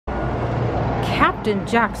Captain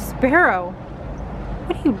Jack Sparrow.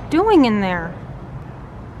 What are you doing in there?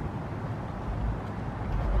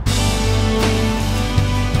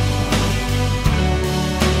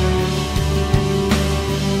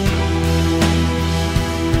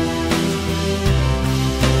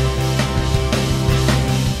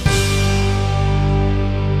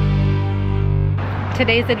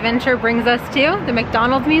 Today's adventure brings us to the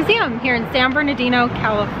McDonald's Museum here in San Bernardino,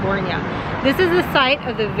 California. This is the site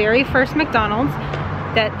of the very first McDonald's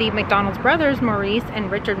that the McDonald's brothers, Maurice and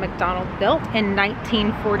Richard McDonald, built in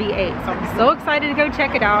 1948. So I'm so excited to go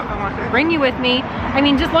check it out. I want to bring you with me. I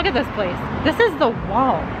mean, just look at this place. This is the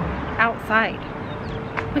wall outside.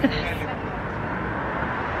 Look at this.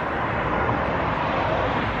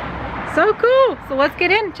 So cool. So let's get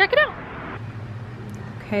in, check it out.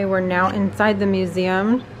 Okay, we're now inside the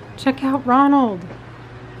museum. Check out Ronald.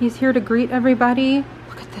 He's here to greet everybody.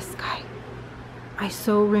 Look at this guy. I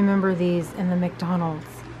so remember these in the McDonald's.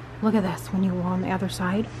 Look at this when you go on the other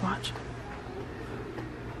side. Watch.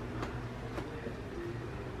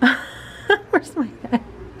 Where's my head?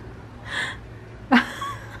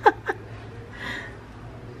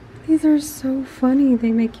 These are so funny.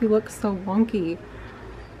 They make you look so wonky.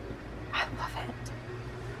 I love it.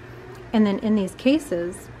 And then in these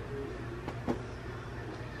cases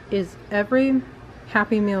is every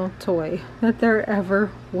Happy Meal toy that there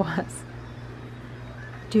ever was.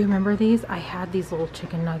 Do you remember these? I had these little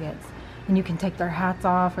chicken nuggets, and you can take their hats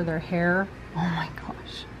off or their hair. Oh my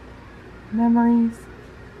gosh. Memories.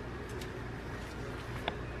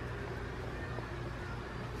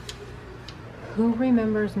 Who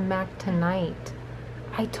remembers Mac Tonight?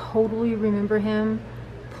 I totally remember him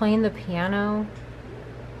playing the piano.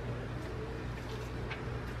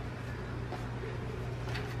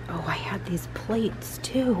 Oh, I had these plates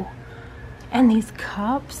too. And these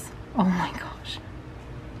cups. Oh my gosh.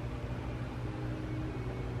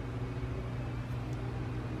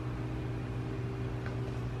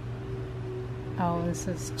 Oh, this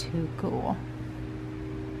is too cool.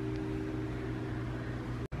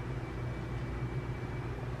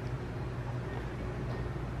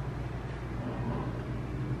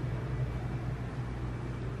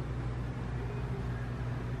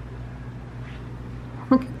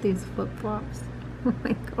 Look at these flip-flops. Oh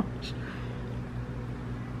my gosh.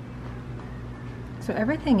 So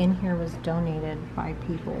everything in here was donated by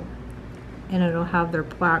people. And it'll have their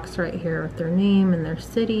plaques right here with their name and their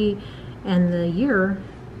city and the year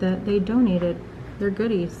that they donated their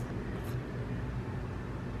goodies.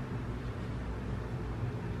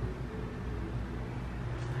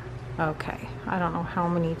 Okay, I don't know how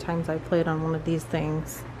many times I played on one of these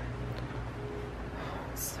things.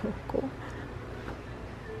 So cool.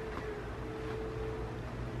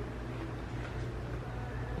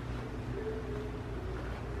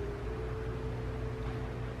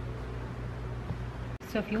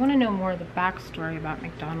 So if you want to know more of the backstory about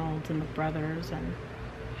McDonald's and the brothers and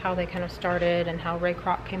how they kind of started and how Ray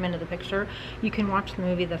Kroc came into the picture, you can watch the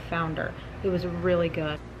movie The Founder. It was really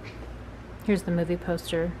good. Here's the movie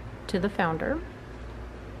poster to The Founder.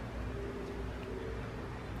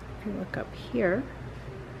 If you look up here,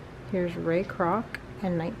 here's Ray Kroc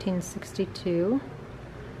in 1962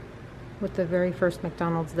 with the very first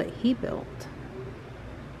McDonald's that he built.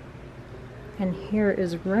 And here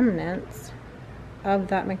is remnants of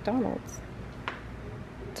that McDonald's.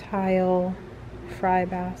 Tile, fry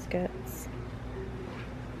baskets.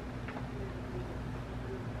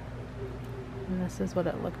 And this is what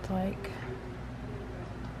it looked like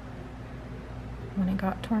when it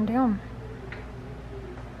got torn down.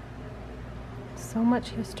 So much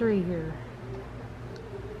history here.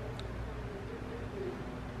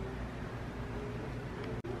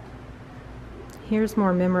 Here's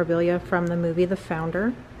more memorabilia from the movie The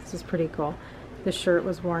Founder. This is pretty cool. The shirt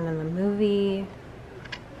was worn in the movie.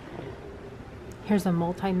 Here's a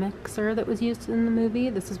multi-mixer that was used in the movie.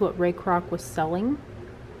 This is what Ray Kroc was selling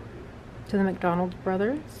to the McDonald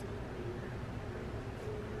brothers.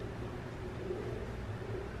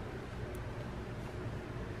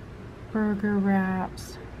 Burger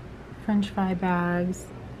wraps, French fry bags.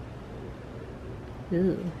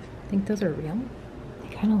 Ooh, I think those are real.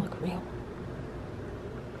 They kind of look real.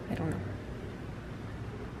 I don't know.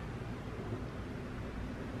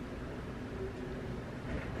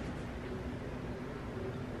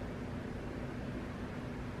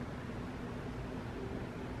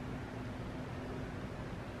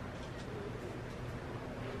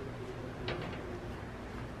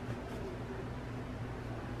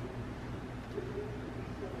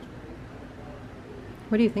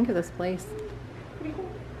 What do you think of this place? Pretty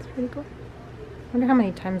cool. It's pretty cool. I wonder how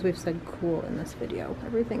many times we've said cool in this video.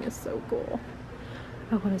 Everything is so cool.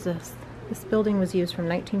 Oh, what is this? This building was used from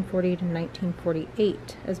 1940 to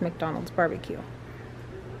 1948 as McDonald's barbecue.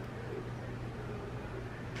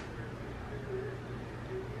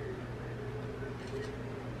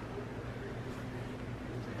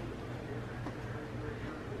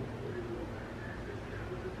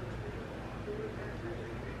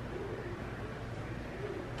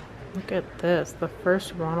 Look at this, the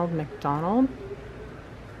first Ronald McDonald.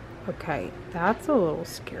 Okay, that's a little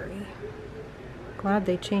scary. Glad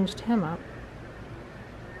they changed him up.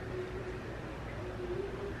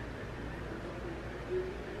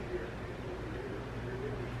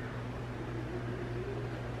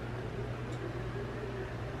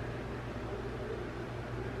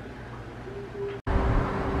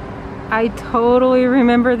 I totally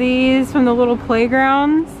remember these from the little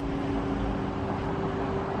playgrounds.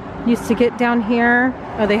 Used to get down here.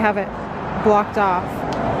 Oh, they have it blocked off.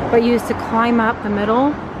 But you used to climb up the middle.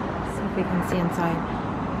 Let's see if we can see inside.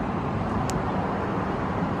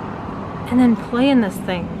 And then play in this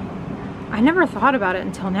thing. I never thought about it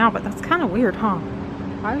until now, but that's kind of weird, huh?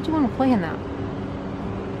 Why would you want to play in that?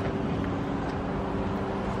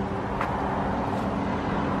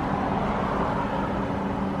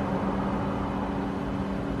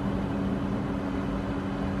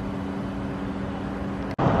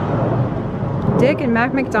 Dick and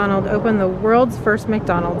Mac McDonald opened the world's first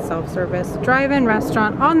McDonald's self-service drive-in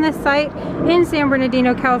restaurant on this site in San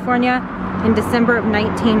Bernardino, California in December of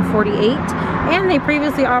 1948, and they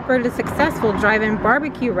previously operated a successful drive-in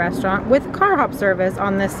barbecue restaurant with car hop service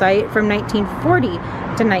on this site from 1940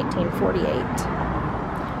 to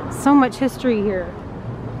 1948. So much history here.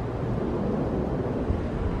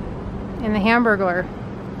 And the Hamburglar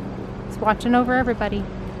is watching over everybody.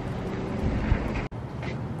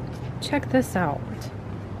 Check this out.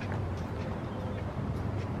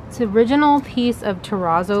 It's an original piece of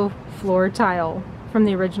terrazzo floor tile from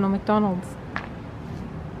the original McDonald's.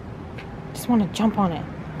 Just want to jump on it.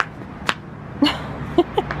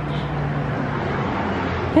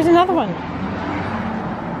 Here's another one.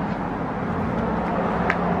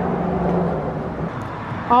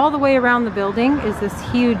 All the way around the building is this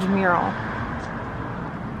huge mural.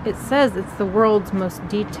 It says it's the world's most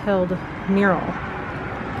detailed mural.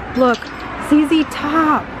 Look, ZZ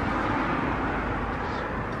Top.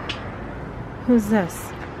 Who's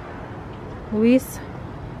this? Luis,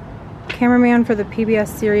 cameraman for the PBS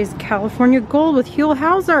series California Gold with Huell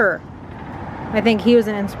Hauser. I think he was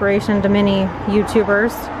an inspiration to many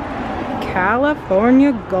YouTubers.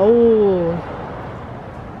 California Gold.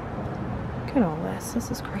 Look at all this.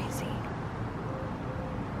 This is crazy.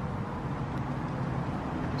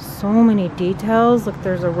 So many details. Look,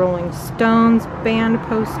 there's a Rolling Stones band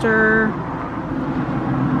poster.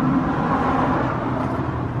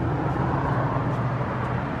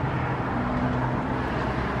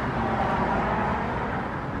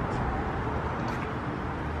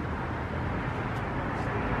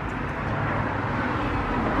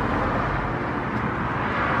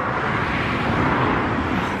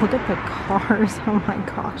 Look at the cars. Oh my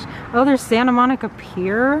gosh. Oh, there's Santa Monica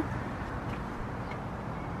Pier.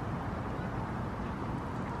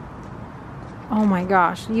 Oh my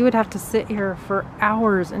gosh, you would have to sit here for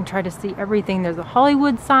hours and try to see everything. There's a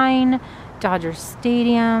Hollywood sign, Dodger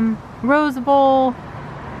Stadium, Rose Bowl,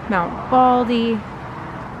 Mount Baldy.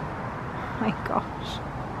 Oh my gosh.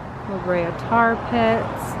 La Brea Tar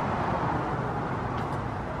Pits.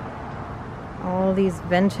 All these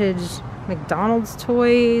vintage McDonald's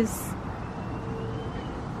toys.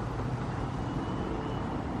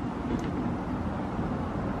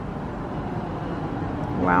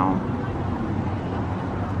 Wow.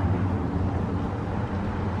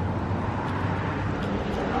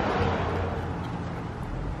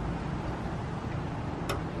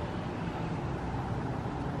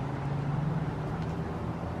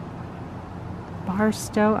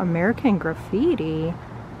 Barstow American Graffiti.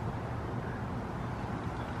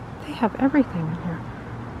 They have everything in here.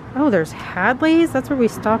 Oh, there's Hadley's. That's where we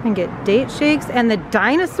stop and get date shakes. And the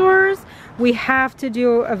dinosaurs. We have to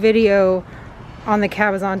do a video on the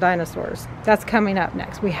Cabazon dinosaurs. That's coming up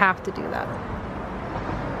next. We have to do that.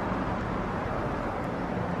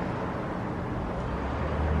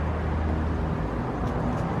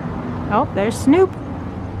 Oh, there's Snoop.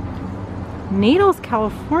 Needles,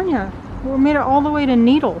 California. We made it all the way to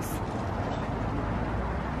Needles.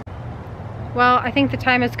 Well, I think the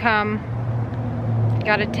time has come.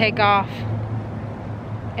 Gotta take off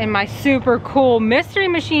in my super cool Mystery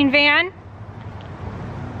Machine van.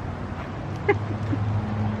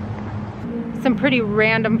 Some pretty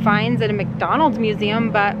random finds at a McDonald's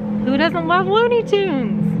museum, but who doesn't love Looney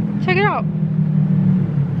Tunes? Check it out.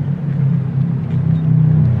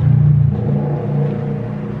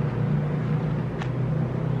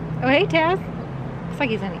 hey, Taz. Looks like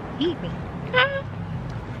he's gonna eat me. Ah.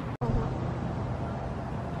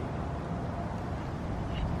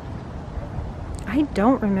 I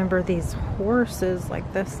don't remember these horses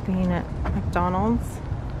like this being at McDonald's,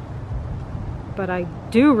 but I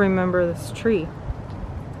do remember this tree.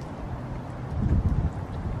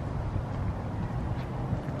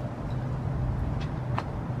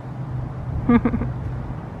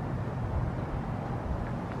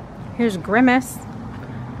 Here's Grimace.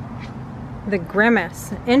 The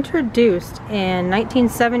Grimace, introduced in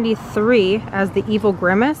 1973 as the evil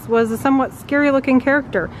Grimace, was a somewhat scary looking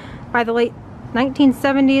character. By the late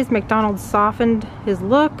 1970s, McDonald's softened his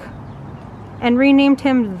look and renamed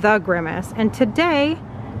him the Grimace, and today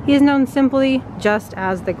he is known simply just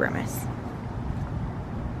as the Grimace.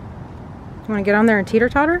 You want to get on there and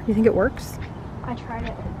teeter-totter? You think it works? I tried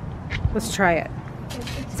it. Let's try it.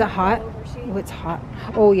 Is it hot? Oh, it's hot.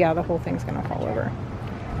 Oh yeah, the whole thing's gonna fall over.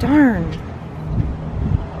 Darn.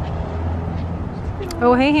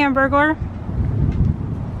 Oh, hey, Hamburglar.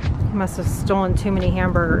 He must have stolen too many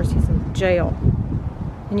hamburgers. He's in jail.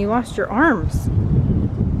 And you lost your arms.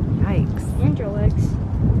 Yikes. And your legs.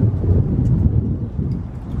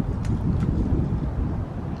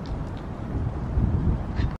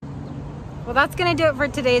 Well, that's gonna do it for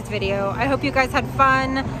today's video. I hope you guys had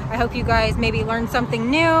fun. I hope you guys maybe learned something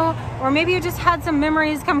new, or maybe you just had some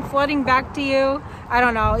memories come flooding back to you. I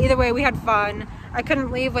don't know. Either way, we had fun. I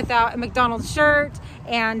couldn't leave without a McDonald's shirt,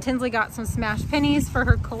 and Tinsley got some smashed pennies for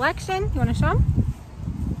her collection. You wanna show them?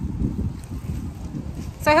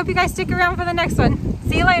 So I hope you guys stick around for the next one.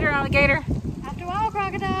 See you later, alligator. After a while,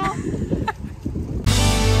 crocodile.